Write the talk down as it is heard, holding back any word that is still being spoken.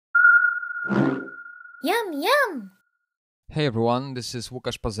Yum, yum! Hey everyone, this is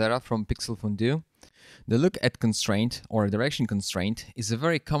Łukasz Pazera from Fondue. The Look At Constraint or Direction Constraint is a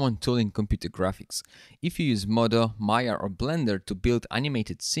very common tool in computer graphics. If you use MODO, Maya or Blender to build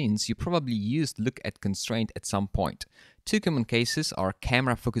animated scenes, you probably used Look At Constraint at some point. Two common cases are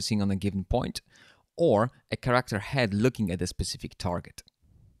camera focusing on a given point or a character head looking at a specific target.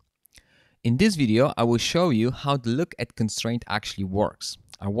 In this video, I will show you how the Look At Constraint actually works.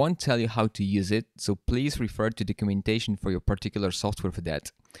 I won't tell you how to use it, so please refer to documentation for your particular software for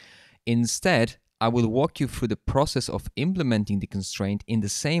that. Instead, I will walk you through the process of implementing the constraint in the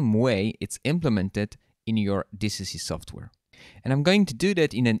same way it's implemented in your DCC software. And I'm going to do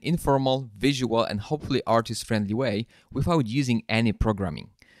that in an informal, visual, and hopefully artist-friendly way without using any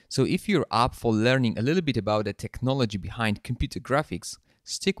programming. So if you're up for learning a little bit about the technology behind computer graphics,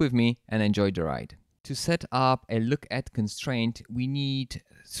 stick with me and enjoy the ride. To set up a Look At Constraint, we need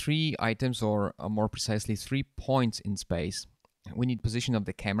 3 items, or more precisely 3 points in space. We need position of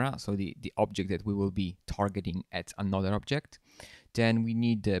the camera, so the object that we will be targeting at another object. Then we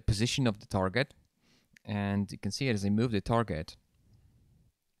need the position of the target, and you can see as I move the target,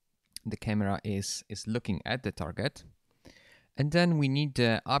 the camera is looking at the target. And then we need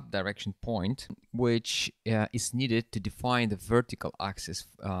the up direction point, which is needed to define the vertical axis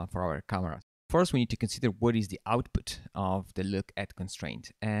for our camera. First, we need to consider what is the output of the Look At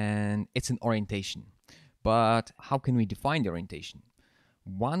Constraint, and it's an orientation. But how can we define the orientation?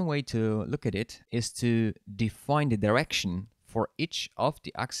 One way to look at it is to define the direction for each of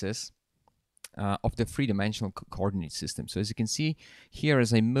the axes of the three-dimensional coordinate system. So as you can see here,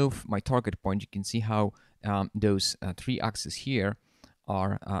 as I move my target point, you can see how those 3 axes here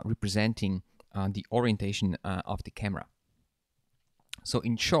are representing the orientation of the camera. So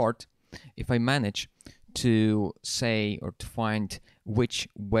in short, if I manage to say or to find which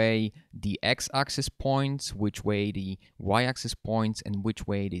way the x-axis points, which way the y-axis points, and which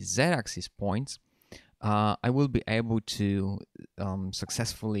way the z-axis points, I will be able to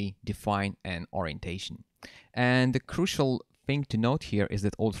successfully define an orientation. And the crucial thing to note here is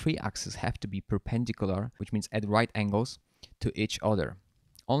that all 3 axes have to be perpendicular, which means at right angles to each other.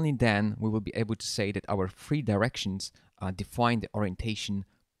 Only then we will be able to say that our 3 directions define the orientation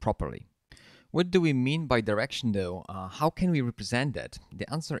properly. What do we mean by direction though? How can we represent that? The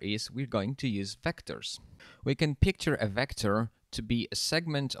answer is we're going to use vectors. We can picture a vector to be a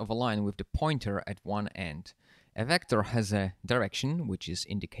segment of a line with the pointer at one end. A vector has a direction, which is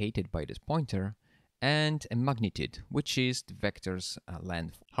indicated by this pointer, and a magnitude, which is the vector's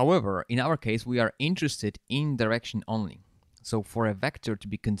length. However, in our case, we are interested in direction only. So for a vector to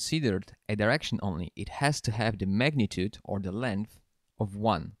be considered a direction only, it has to have the magnitude or the length of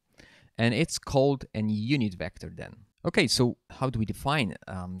 1. And it's called a unit vector then. Okay, so how do we define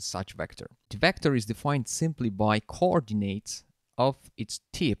such vector? The vector is defined simply by coordinates of its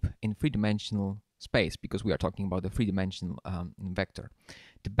tip in 3-dimensional space, because we are talking about a 3-dimensional vector.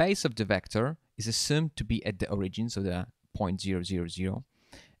 The base of the vector is assumed to be at the origin, so the point 0, 0, 0.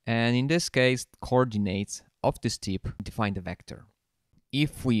 And in this case, coordinates of this tip define the vector.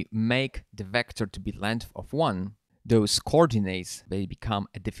 If we make the vector to be length of 1, those coordinates, they become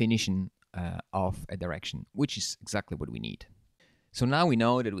a definition of a direction, which is exactly what we need. So now we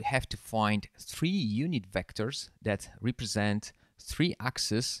know that we have to find 3 unit vectors that represent 3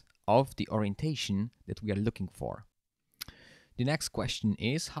 axes of the orientation that we are looking for. The next question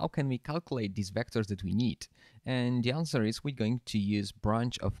is, how can we calculate these vectors that we need? And the answer is we're going to use a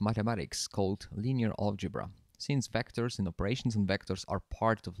branch of mathematics called linear algebra, since vectors and operations on vectors are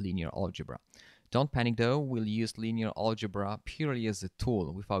part of linear algebra. Don't panic though, we'll use linear algebra purely as a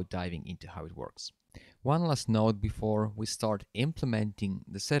tool without diving into how it works. One last note before we start implementing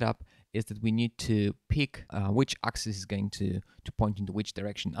the setup is that we need to pick which axis is going to point into which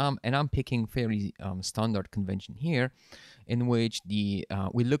direction. And I'm picking fairly standard convention here, in which we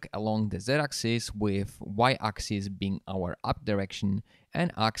look along the z-axis with y-axis being our up direction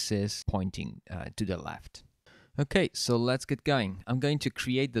and axis pointing to the left. Okay, so let's get going. I'm going to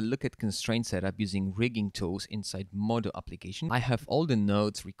create the Look At Constraint setup using rigging tools inside MODO application. I have all the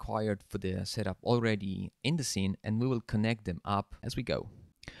nodes required for the setup already in the scene, and we will connect them up as we go.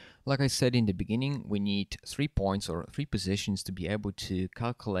 Like I said in the beginning, we need 3 points or 3 positions to be able to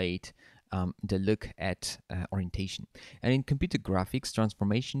calculate the look at orientation. And in computer graphics,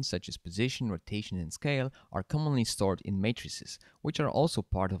 transformations such as position, rotation, and scale are commonly stored in matrices, which are also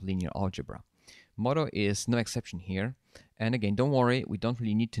part of linear algebra. MODO is no exception here, and again, don't worry, we don't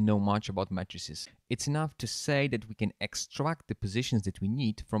really need to know much about matrices. It's enough to say that we can extract the positions that we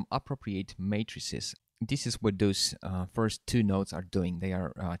need from appropriate matrices. this is what those first two nodes are doing. They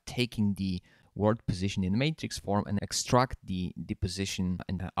are taking the word position in matrix form and extract the position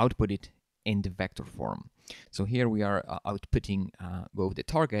and output it in the vector form. So here we are outputting both the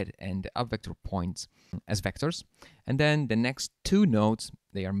target and the up vector points as vectors. And then the next two nodes,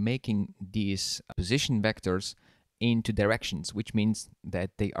 they are making these position vectors into directions, which means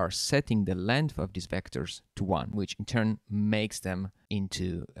that they are setting the length of these vectors to 1, which in turn makes them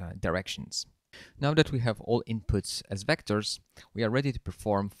into directions. Now that we have all inputs as vectors, we are ready to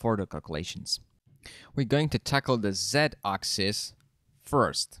perform further calculations. We're going to tackle the z-axis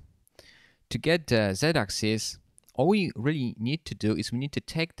first. To get the z-axis, all we really need to do is we need to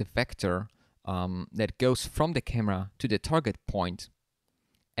take the vector that goes from the camera to the target point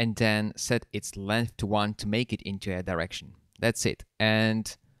and then set its length to 1 to make it into a direction. That's it.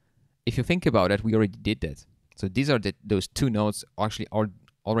 And if you think about it, we already did that. So these are those two nodes actually are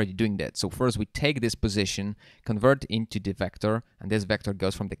already doing that. So first we take this position, convert into the vector, and this vector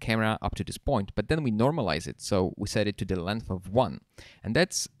goes from the camera up to this point, but then we normalize it. So we set it to the length of 1. And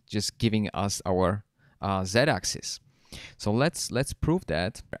that's just giving us our z-axis. So let's prove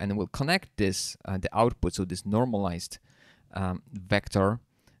that, and we'll connect this, the output, so this normalized vector,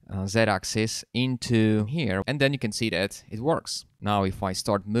 z-axis into here, and then you can see that it works. Now if I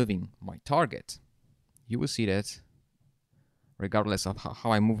start moving my target, you will see that regardless of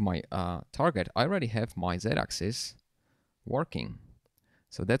how I move my target, I already have my z-axis working.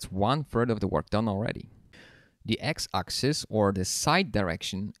 So that's 1/3 of the work done already. The x-axis, or the side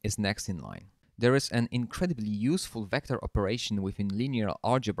direction, is next in line. There is an incredibly useful vector operation within linear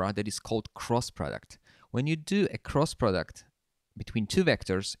algebra that is called cross product. When you do a cross product between two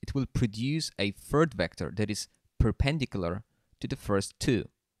vectors, it will produce a third vector that is perpendicular to the first two.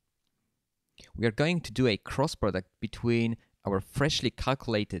 We are going to do a cross product between our freshly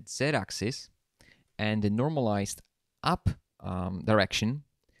calculated z-axis and the normalized up direction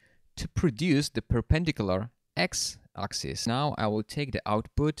to produce the perpendicular x-axis. Now I will take the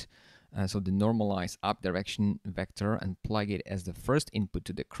output, so the normalized up direction vector, and plug it as the first input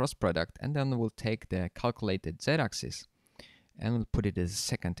to the cross product, and then we'll take the calculated z-axis and we'll put it as a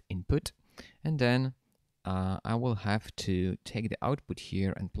second input, and then I will have to take the output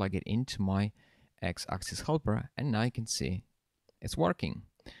here and plug it into my x-axis helper, and now you can see it's working.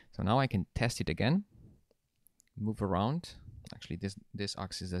 So now I can test it again, move around. Actually this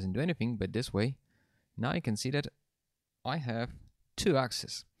axis doesn't do anything, but this way, now you can see that I have two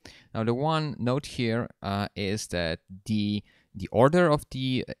axes. Now the one note here is that the order of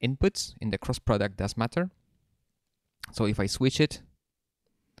the inputs in the cross product does matter. So if I switch it,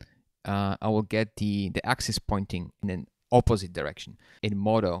 I will get the axis pointing in an opposite direction. In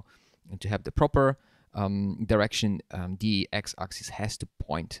MODO, to have the proper direction, the x-axis has to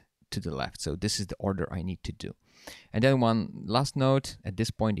point to the left. So this is the order I need to do. And then one last note at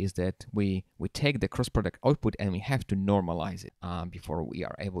this point is that we take the cross product output and we have to normalize it before we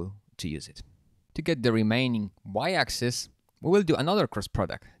are able to use it. To get the remaining y-axis, we will do another cross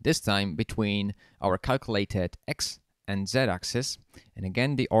product, this time between our calculated x and z-axis. And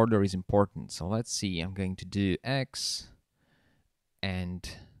again, the order is important. So let's see, I'm going to do x and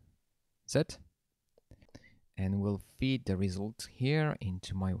z, and we'll feed the result here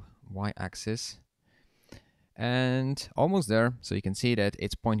into my y-axis. And almost there. So you can see that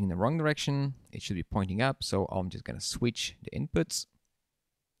it's pointing in the wrong direction. It should be pointing up. So I'm just going to switch the inputs.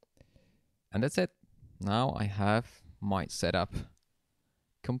 And that's it. Now I have my setup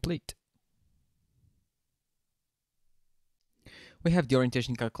complete. We have the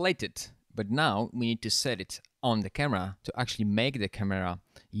orientation calculated, but now we need to set it on the camera to actually make the camera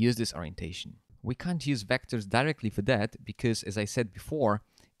use this orientation. We can't use vectors directly for that because, as I said before,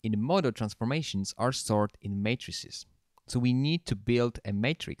 in MODO, transformations are stored in matrices. So we need to build a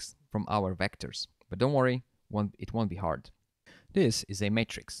matrix from our vectors. But don't worry, it won't be hard. This is a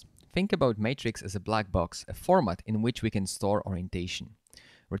matrix. Think about matrix as a black box, a format in which we can store orientation.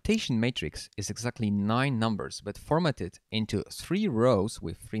 Rotation matrix is exactly 9 numbers, but formatted into 3 rows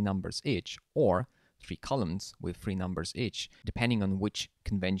with 3 numbers each, or 3 columns with 3 numbers each, depending on which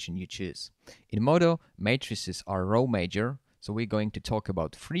convention you choose. In MODO, matrices are row major, so we're going to talk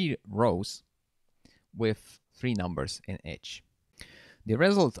about 3 rows with 3 numbers in each. The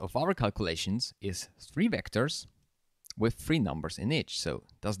result of our calculations is 3 vectors with 3 numbers in each. So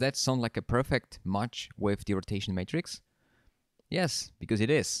does that sound like a perfect match with the rotation matrix? Yes, because it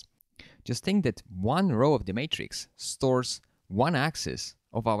is. Just think that one row of the matrix stores one axis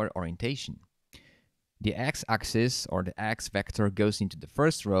of our orientation. The x-axis or the x vector goes into the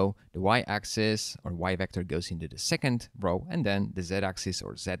first row, the y-axis or y vector goes into the second row, and then the z-axis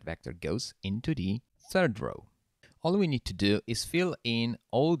or z vector goes into the third row. All we need to do is fill in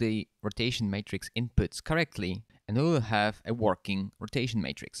all the rotation matrix inputs correctly, and we will have a working rotation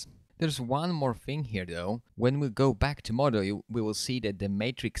matrix. There's one more thing here though. When we go back to MODO, we will see that the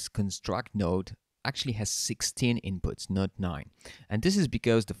matrix construct node actually has 16 inputs, not 9. And this is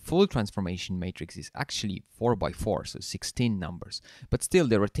because the full transformation matrix is actually 4 by 4, so 16 numbers. But still,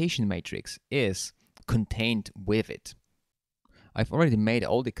 the rotation matrix is contained with it. I've already made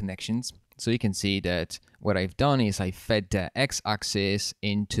all the connections, so you can see that what I've done is I fed the x-axis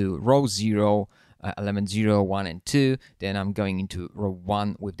into row 0, element 0, 1, and 2. Then I'm going into row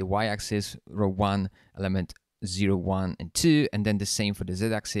 1 with the y-axis, row 1, element 0, 1, and 2, and then the same for the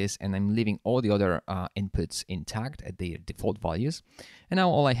z-axis, and I'm leaving all the other inputs intact at their default values. And now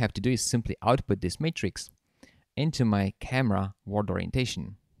all I have to do is simply output this matrix into my camera world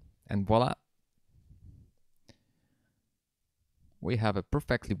orientation. And voila! We have a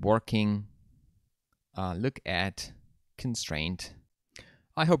perfectly working look at constraint.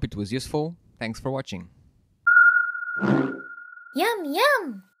 I hope it was useful. Thanks for watching. Yum,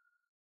 yum!